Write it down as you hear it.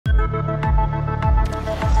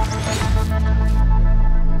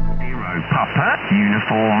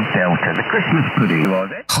Uniform Delta, the Christmas pudding,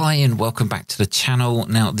 was it? Hi and welcome back to the channel.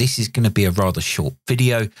 Now this is going to be a rather short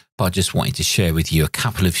video, but I just wanted to share with you a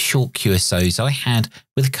couple of short QSOs I had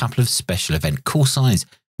with a couple of special event call signs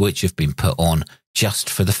which have been put on just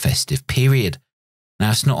for the festive period.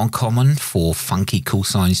 Now it's not uncommon for funky call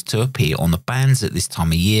signs to appear on the bands at this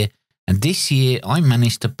time of year, and this year I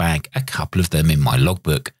managed to bag a couple of them in my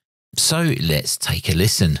logbook. So let's take a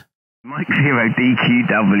listen. Mike Zero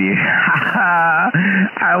DQW.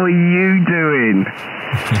 How are you doing?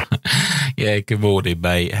 Yeah, good morning,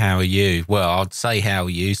 mate. How are you? Well, I'd say how are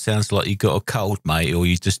you. Sounds like you got a cold, mate, or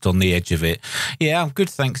you're just on the edge of it. Yeah, I'm good,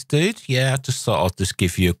 thanks, dude. Yeah, I just thought I'd just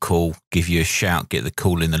give you a call, give you a shout, get the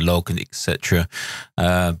call in the log, and etc.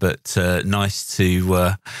 But nice to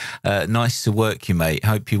work you, mate.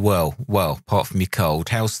 Hope you're well. Well, apart from your cold,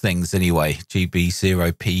 how's things anyway?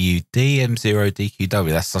 GB0PUD M0DQW.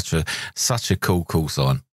 That's such a cool call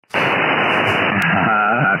sign.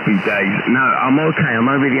 Happy days. No, I'm okay. I'm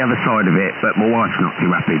over the other side of it, but my wife's not too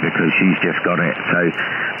happy because she's just got it. So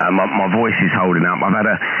my voice is holding up. I've had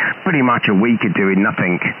pretty much a week of doing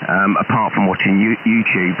nothing apart from watching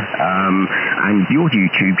YouTube and your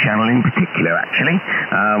YouTube channel in particular, actually,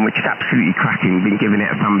 which is absolutely cracking. Been giving it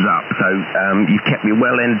a thumbs up. So you've kept me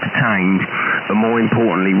well entertained, but more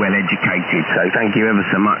importantly, well educated. So thank you ever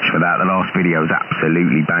so much for that. The last video was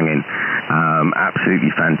absolutely banging, absolutely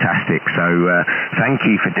fantastic. So thank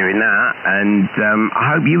you for doing that, and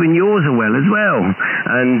I hope you and yours are well as well.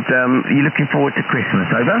 And you're looking forward to Christmas,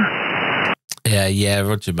 over? Yeah,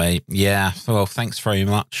 Roger, mate. Yeah, well, thanks very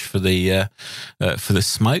much for the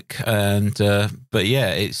smoke, and but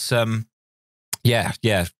yeah, it's yeah,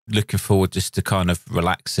 looking forward just to kind of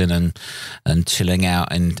relaxing and chilling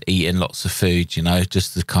out and eating lots of food, you know,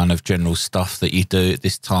 just the kind of general stuff that you do at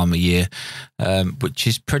this time of year, which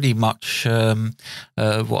is pretty much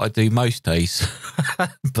what I do most days.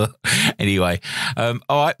 But anyway, all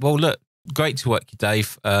right, well, look, great to work you,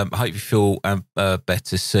 Dave. I hope you feel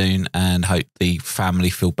better soon, and hope the family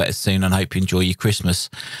feel better soon, and hope you enjoy your Christmas.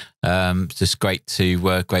 Just great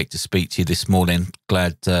to speak to you this morning.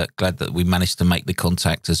 Glad that we managed to make the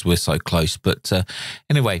contact as we're so close. But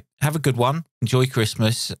anyway, have a good one. Enjoy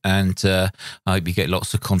Christmas, and I hope you get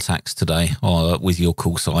lots of contacts today with your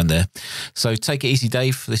call sign there. So take it easy,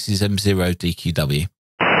 Dave. This is M0DQW.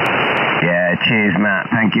 Yeah, cheers,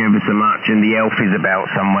 Matt. Thank you ever so much. And the elf is about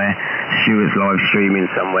somewhere. Stuart's live streaming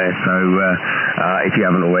somewhere, so if you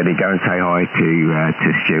haven't already, go and say hi to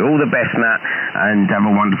Stu. All the best, Matt, and have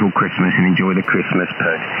a wonderful Christmas and enjoy the Christmas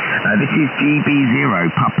pud. This is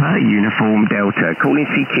GB0 Papa Uniform Delta, calling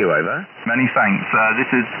CQ, over. Many thanks.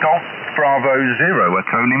 This is Golf Bravo Zero,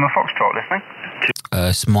 Echo Lima Foxtrot listening.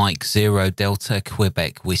 It's Mike 0 Delta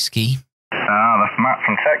Quebec Whiskey. That's Matt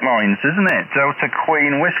from Tech Mines, isn't it? Delta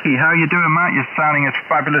Queen Whiskey. How you doing, Matt? You're sounding as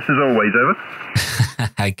fabulous as always, over.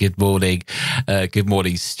 Hey, good morning. Good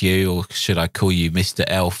morning, Stu, or should I call you Mr.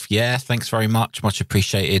 Elf? Yeah, thanks very much. Much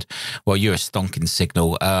appreciated. Well, you're a stonking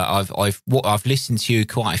signal. I've listened to you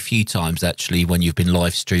quite a few times, actually, when you've been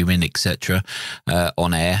live streaming, etc.,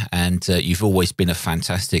 on air, and you've always been a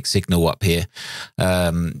fantastic signal up here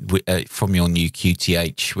from your new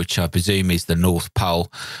QTH, which I presume is the North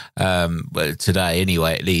Pole. Today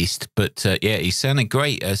anyway, at least. But yeah, he's sounding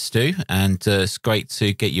great, Stu, and it's great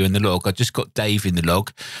to get you in the log. I just got Dave in the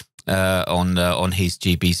log on his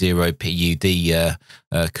GB0PUD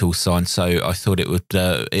call sign, so I thought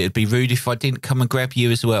it'd be rude if I didn't come and grab you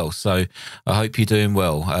as well. So I hope you're doing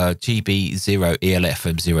well. GB0ELF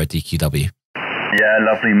M0DQW. Yeah,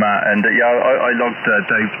 lovely, Matt. And yeah, I logged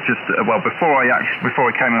Dave just before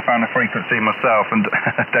I came and found the frequency myself. And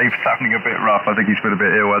Dave's sounding a bit rough. I think he's been a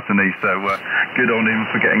bit ill, hasn't he? So good on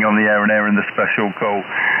him for getting on the air and airing the special call.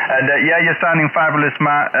 And yeah, you're sounding fabulous,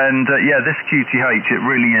 Matt. And yeah, this QTH, it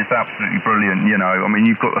really is absolutely brilliant. You know, I mean,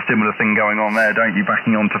 you've got a similar thing going on there, don't you?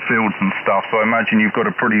 Backing onto fields and stuff. So I imagine you've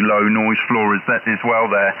got a pretty low noise floor as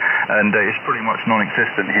well there. And it's pretty much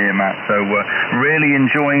non-existent here, Matt. So really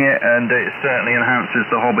enjoying it, and it certainly enhances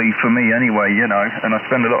the hobby for me anyway, you know, and I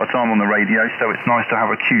spend a lot of time on the radio, so it's nice to have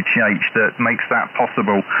a QTH that makes that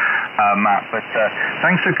possible, Matt. But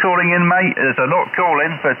thanks for calling in, mate. There's a lot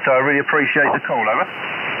calling, but I really appreciate the call, over.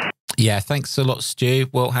 Yeah, thanks a lot, Stu.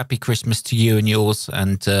 Well, happy Christmas to you and yours,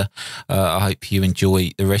 and I hope you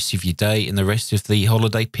enjoy the rest of your day and the rest of the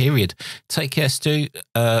holiday period. Take care, Stu.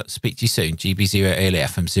 Speak to you soon.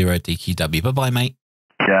 GB0ALF M0DQW. Bye-bye, mate.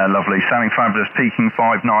 Yeah, Lovely. Sounding fabulous. Peaking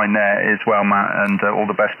 5-9 there as well, Matt, and all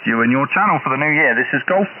the best to you and your channel for the new year. This is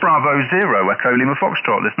Golf Bravo Zero, Echo Lima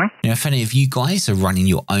Foxtrot listening. Now, if any of you guys are running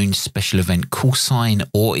your own special event call sign,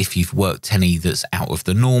 or if you've worked any that's out of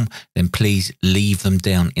the norm, then please leave them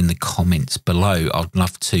down in the comments below. I'd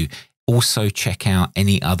love to also check out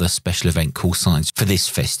any other special event call signs for this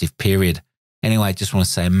festive period. Anyway, I just want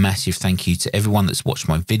to say a massive thank you to everyone that's watched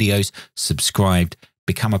my videos, subscribed,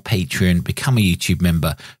 become a Patreon, become a YouTube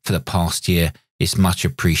member for the past year. It's much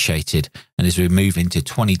appreciated. And as we move into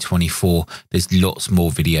 2024, there's lots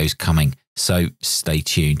more videos coming. So stay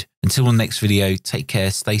tuned. Until the next video, take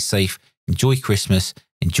care, stay safe, enjoy Christmas,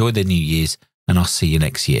 enjoy the New Year's, and I'll see you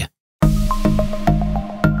next year.